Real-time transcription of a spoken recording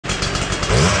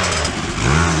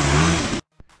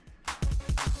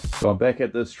So I'm back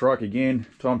at this Trike again.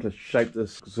 Time to shape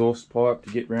this exhaust pipe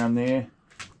to get round there.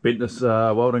 Bent this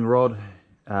welding rod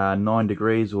 9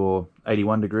 degrees or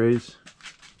 81 degrees.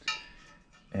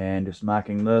 And just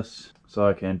marking this so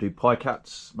I can do pie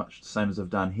cuts, much the same as I've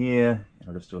done here. And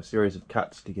I'll just do a series of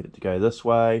cuts to get it to go this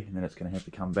way, and then it's going to have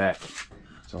to come back.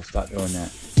 So I'll start doing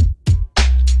that.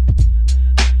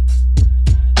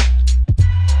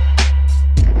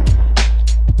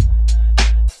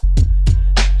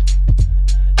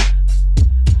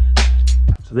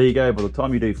 So there you go, by the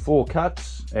time you do 4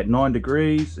 cuts at 9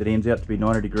 degrees, it ends out to be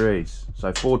 90 degrees.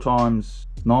 So 4 times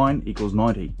 9 equals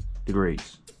 90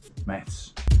 degrees.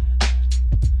 Maths.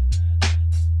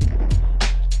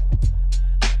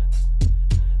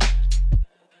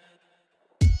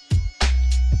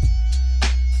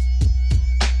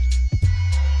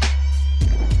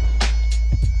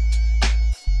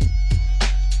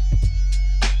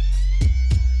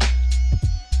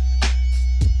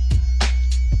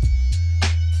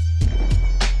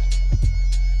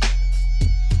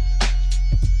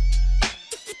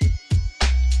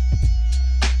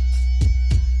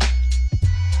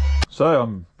 So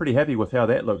I'm pretty happy with how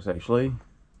that looks actually.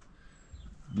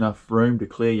 Enough room to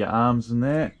clear your arms and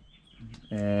that.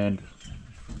 And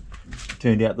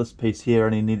turned out this piece here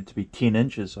only needed to be 10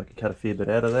 inches, so I could cut a fair bit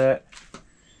out of that.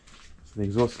 So the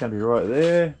exhaust's going to be right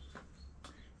there.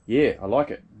 Yeah, I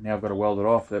like it. Now I've got to weld it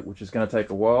off, which is going to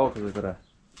take a while because I've got to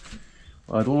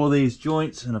weld all of these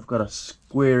joints and I've got to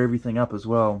square everything up as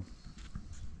well.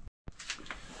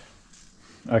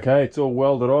 Okay, it's all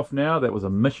welded off now. That was a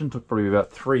mission, took probably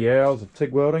about 3 hours of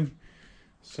TIG welding.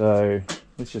 So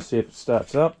let's just see if it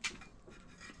starts up.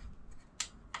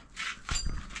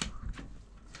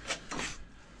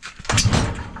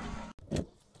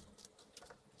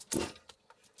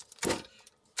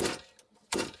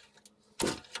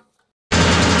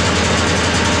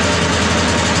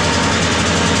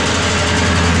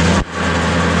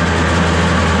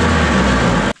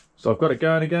 So I've got it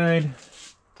going again.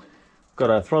 Got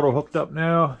a throttle hooked up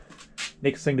now.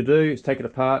 Next thing to do is take it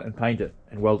apart and paint it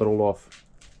and weld it all off.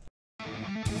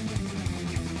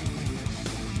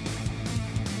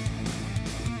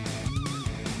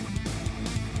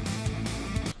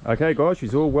 Okay guys,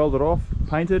 she's all welded off,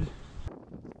 painted.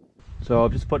 So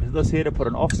I've just put this here to put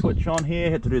an off switch on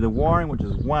here. Had to do the wiring, which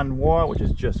is 1 wire, which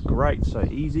is just great, so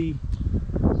easy.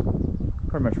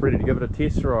 Pretty much ready to give it a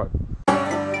test ride.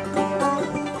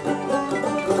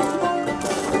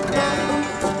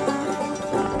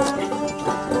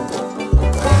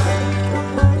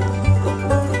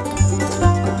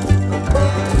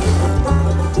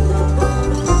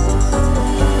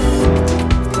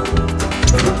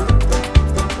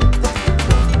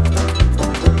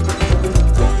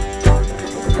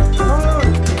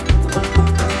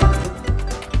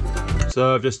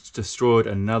 So I've just destroyed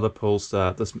another pull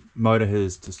start. This motor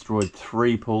has destroyed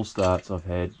 3 pull starts. I've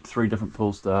had 3 different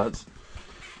pull starts.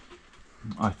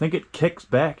 I think it kicks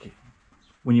back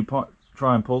when you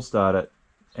try and pull start it,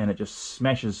 and it just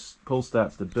smashes pull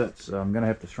starts to bits. So I'm going to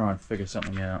have to try and figure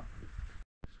something out.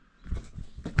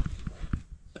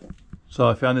 So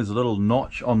I found there's a little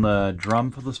notch on the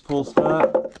drum for this pull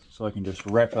start, so I can just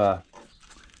I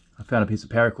found a piece of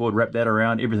paracord, wrap that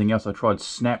around. Everything else I tried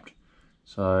snapped.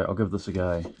 So I'll give this a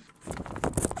go.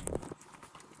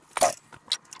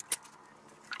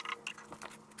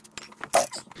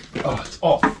 Oh, it's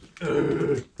off.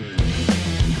 Ugh.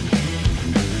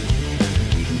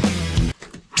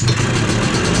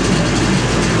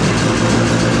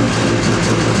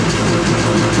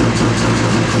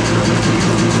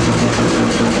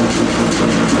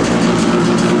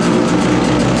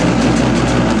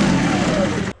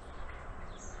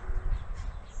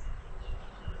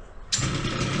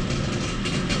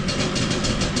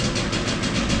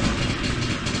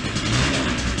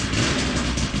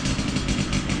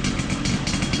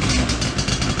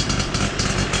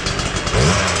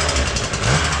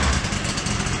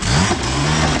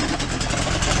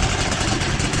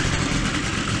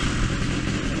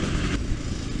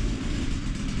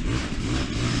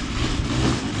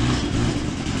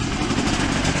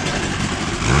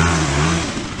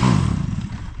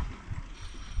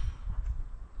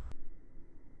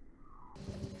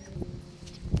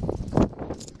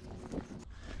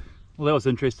 Well, that was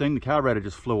interesting. The carburetor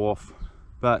just flew off,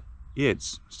 but yeah,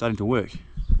 it's starting to work.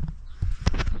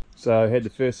 So I had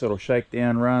the first little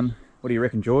shakedown run. What do you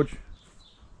reckon, George?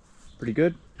 Pretty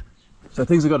good? So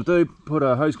things I've got to do, put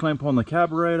a hose clamp on the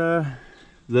carburetor.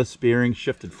 This bearing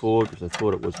shifted forward because I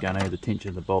thought it was going to. The tension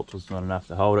of the bolts was not enough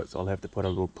to hold it, so I'll have to put a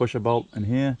little pusher bolt in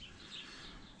here.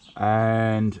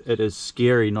 And it is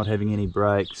scary not having any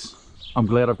brakes. I'm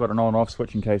glad I've got an on and off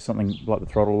switch in case something like the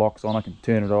throttle locks on. I can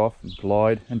turn it off and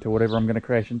glide into whatever I'm going to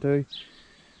crash into.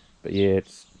 But yeah,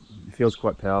 it feels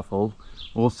quite powerful.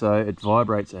 Also, it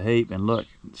vibrates a heap, and look,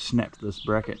 it snapped this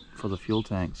bracket for the fuel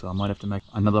tank, so I might have to make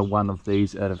another one of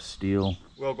these out of steel.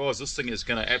 Well guys, this thing is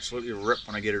going to absolutely rip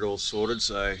when I get it all sorted,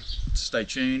 so stay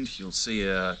tuned. You'll see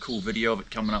a cool video of it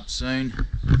coming up soon.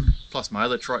 Plus my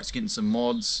other Trike's getting some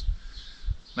mods.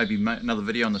 Maybe another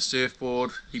video on the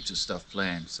surfboard. Heaps of stuff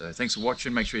planned. So thanks for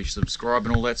watching. Make sure you subscribe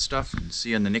and all that stuff, and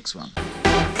see you in the next one.